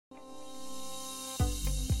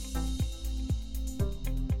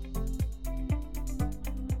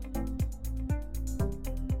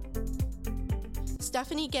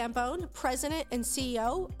Stephanie Gambone, President and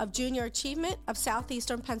CEO of Junior Achievement of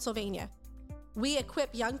Southeastern Pennsylvania. We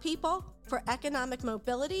equip young people for economic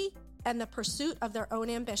mobility and the pursuit of their own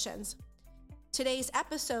ambitions. Today's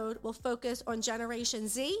episode will focus on Generation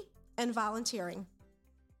Z and volunteering.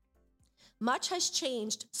 Much has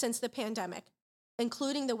changed since the pandemic,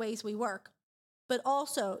 including the ways we work, but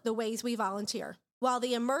also the ways we volunteer. While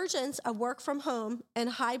the emergence of work from home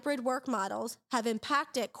and hybrid work models have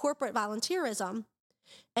impacted corporate volunteerism,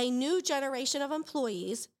 a new generation of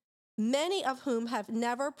employees, many of whom have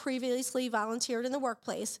never previously volunteered in the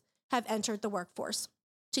workplace, have entered the workforce.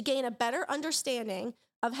 To gain a better understanding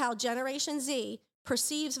of how Generation Z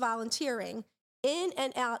perceives volunteering in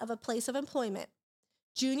and out of a place of employment,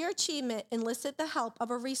 Junior Achievement enlisted the help of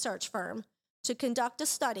a research firm to conduct a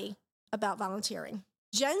study about volunteering.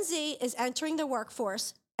 Gen Z is entering the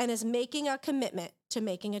workforce and is making a commitment to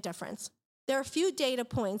making a difference. There are a few data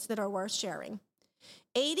points that are worth sharing.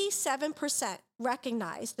 87%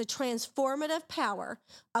 recognize the transformative power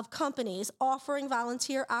of companies offering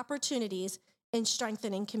volunteer opportunities in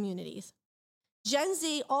strengthening communities. Gen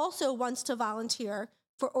Z also wants to volunteer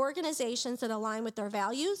for organizations that align with their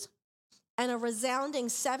values, and a resounding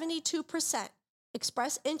 72%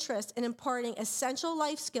 express interest in imparting essential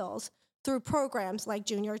life skills through programs like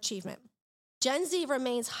Junior Achievement. Gen Z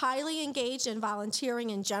remains highly engaged in volunteering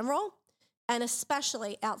in general, and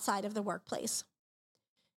especially outside of the workplace.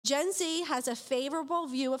 Gen Z has a favorable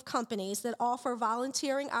view of companies that offer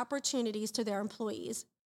volunteering opportunities to their employees.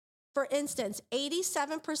 For instance,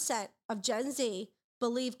 87% of Gen Z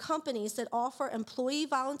believe companies that offer employee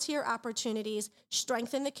volunteer opportunities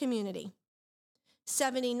strengthen the community.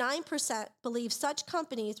 79% believe such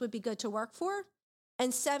companies would be good to work for,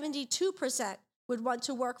 and 72% would want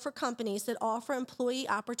to work for companies that offer employee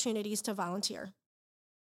opportunities to volunteer.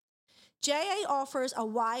 JA offers a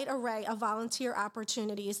wide array of volunteer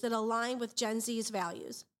opportunities that align with Gen Z's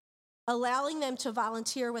values, allowing them to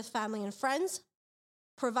volunteer with family and friends,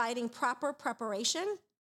 providing proper preparation,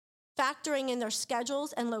 factoring in their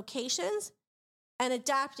schedules and locations, and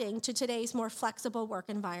adapting to today's more flexible work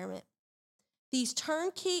environment. These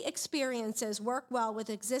turnkey experiences work well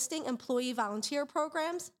with existing employee volunteer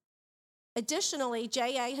programs. Additionally,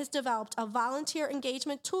 JA has developed a volunteer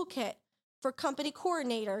engagement toolkit for company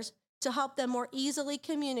coordinators to help them more easily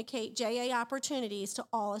communicate JA opportunities to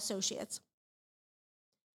all associates.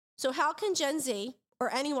 So how can Gen Z,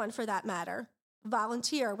 or anyone for that matter,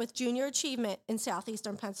 volunteer with Junior Achievement in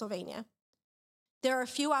Southeastern Pennsylvania? There are a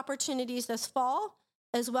few opportunities this fall,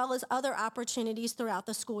 as well as other opportunities throughout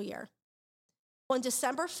the school year. On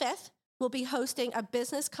December 5th, we'll be hosting a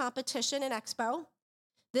business competition and expo.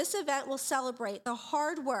 This event will celebrate the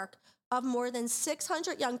hard work of more than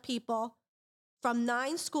 600 young people from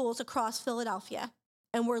 9 schools across Philadelphia,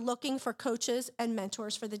 and we're looking for coaches and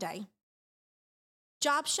mentors for the day.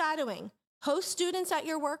 Job shadowing. Host students at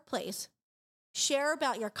your workplace. Share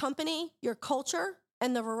about your company, your culture,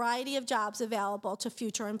 and the variety of jobs available to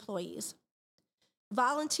future employees.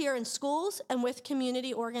 Volunteer in schools and with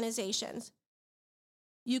community organizations.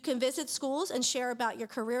 You can visit schools and share about your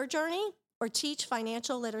career journey or teach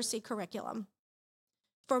financial literacy curriculum.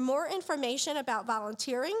 For more information about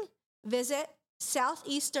volunteering, visit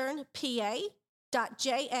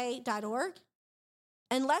southeasternpa.ja.org,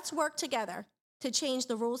 and let's work together to change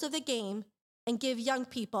the rules of the game and give young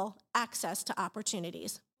people access to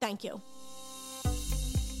opportunities. Thank you.